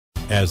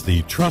As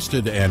the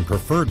trusted and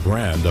preferred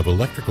brand of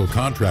electrical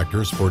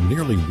contractors for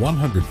nearly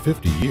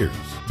 150 years,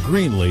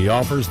 Greenlee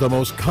offers the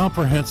most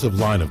comprehensive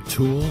line of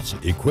tools,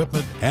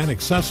 equipment, and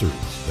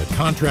accessories that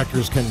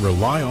contractors can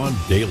rely on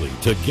daily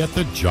to get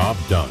the job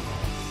done.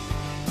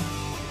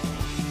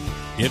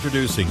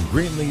 Introducing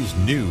Greenlee's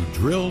new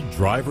Drill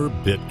Driver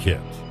Bit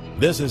Kit.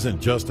 This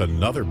isn't just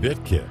another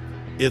bit kit.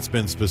 It's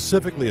been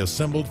specifically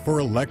assembled for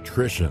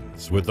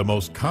electricians with the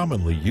most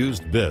commonly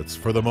used bits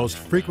for the most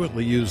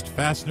frequently used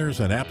fasteners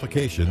and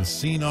applications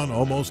seen on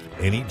almost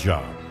any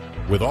job.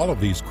 With all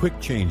of these quick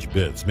change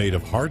bits made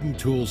of hardened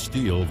tool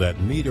steel that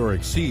meet or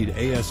exceed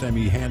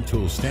ASME hand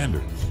tool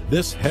standards,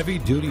 this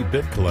heavy-duty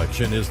bit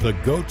collection is the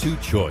go-to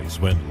choice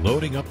when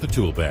loading up the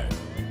tool bag.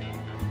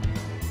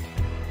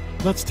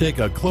 Let's take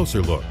a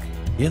closer look.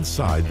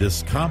 Inside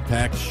this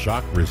compact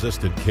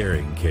shock-resistant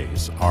carrying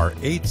case are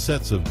 8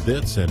 sets of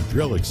bits and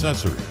drill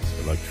accessories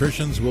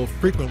electricians will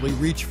frequently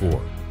reach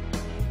for.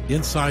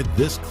 Inside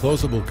this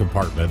closable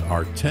compartment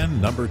are 10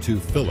 number 2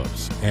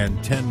 Phillips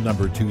and 10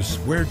 number 2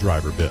 square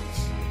driver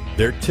bits.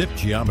 Their tip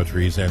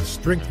geometries and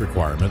strength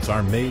requirements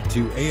are made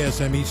to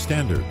ASME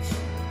standards.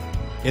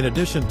 In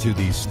addition to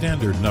the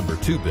standard number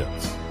 2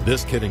 bits,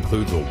 this kit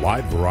includes a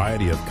wide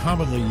variety of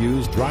commonly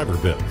used driver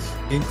bits,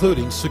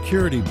 including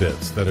security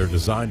bits that are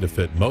designed to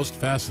fit most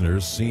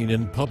fasteners seen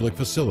in public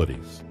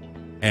facilities.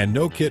 And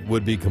no kit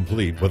would be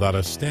complete without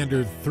a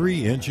standard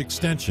 3-inch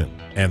extension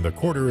and the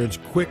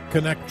 1/4-inch quick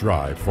connect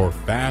drive for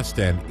fast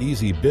and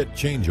easy bit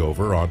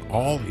changeover on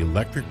all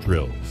electric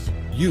drills.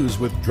 Use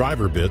with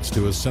driver bits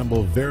to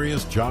assemble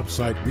various job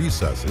site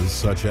recesses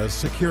such as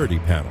security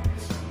panels.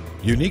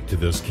 Unique to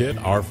this kit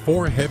are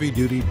 4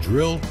 heavy-duty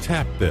drill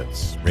tap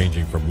bits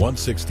ranging from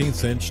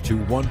 1/16 inch to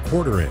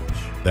 1/4 inch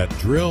that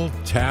drill,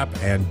 tap,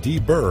 and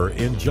deburr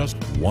in just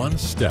one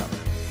step.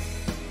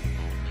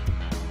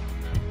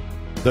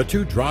 The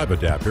 2 drive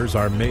adapters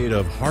are made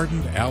of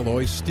hardened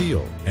alloy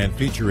steel and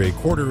feature a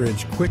 1/4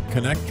 inch quick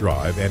connect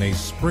drive and a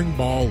spring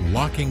ball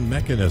locking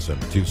mechanism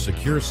to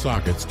secure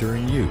sockets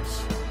during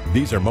use.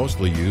 These are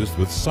mostly used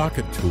with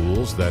socket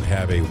tools that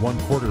have a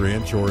 1/4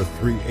 inch or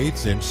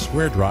 3/8 inch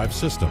square drive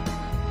system.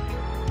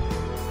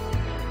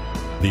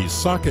 The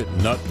socket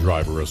nut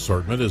driver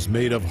assortment is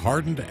made of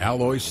hardened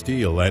alloy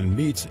steel and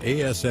meets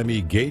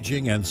ASME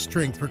gauging and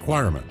strength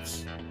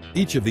requirements.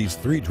 Each of these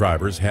 3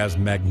 drivers has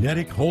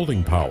magnetic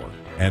holding power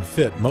and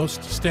fit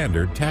most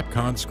standard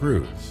Tapcon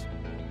screws.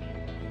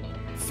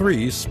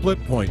 3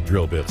 split-point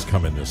drill bits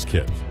come in this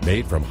kit,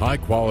 made from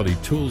high-quality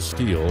tool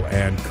steel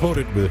and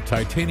coated with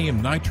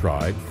titanium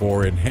nitride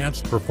for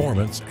enhanced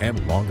performance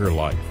and longer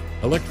life.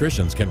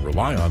 Electricians can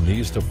rely on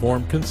these to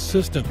form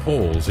consistent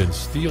holes in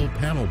steel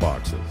panel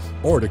boxes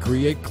or to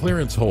create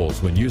clearance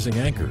holes when using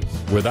anchors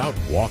without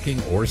walking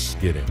or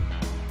skidding.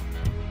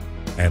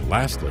 And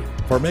lastly,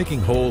 for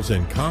making holes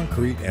in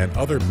concrete and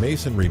other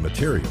masonry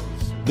materials,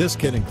 this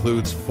kit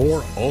includes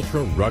 4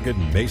 ultra-rugged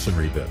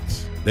masonry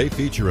bits. They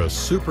feature a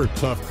super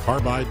tough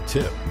carbide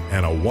tip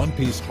and a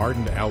 1-piece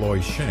hardened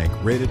alloy shank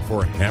rated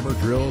for hammer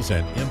drills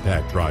and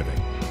impact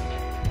driving.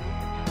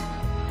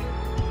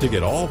 To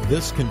get all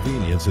this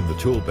convenience in the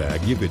tool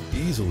bag, you could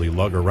easily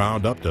lug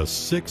around up to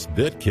 6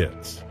 bit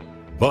kits.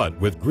 But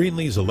with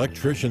Greenlee's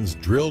Electrician's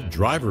Drill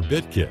Driver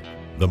Bit Kit,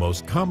 the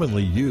most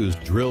commonly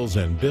used drills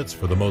and bits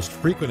for the most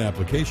frequent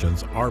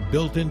applications are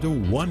built into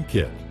one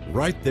kit,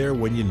 right there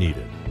when you need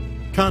it.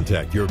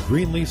 Contact your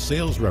Greenlee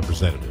sales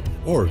representative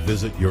or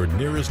visit your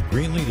nearest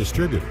Greenlee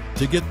distributor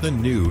to get the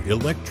new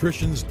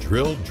Electrician's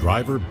Drill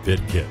Driver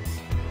Bit Kit.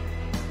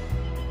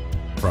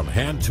 From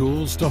hand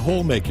tools to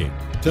hole making,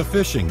 to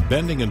fishing,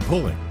 bending, and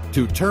pulling,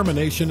 to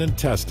termination and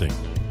testing,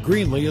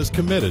 Greenlee is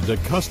committed to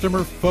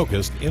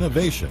customer-focused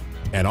innovation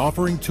and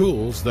offering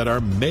tools that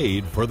are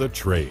made for the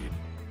trade.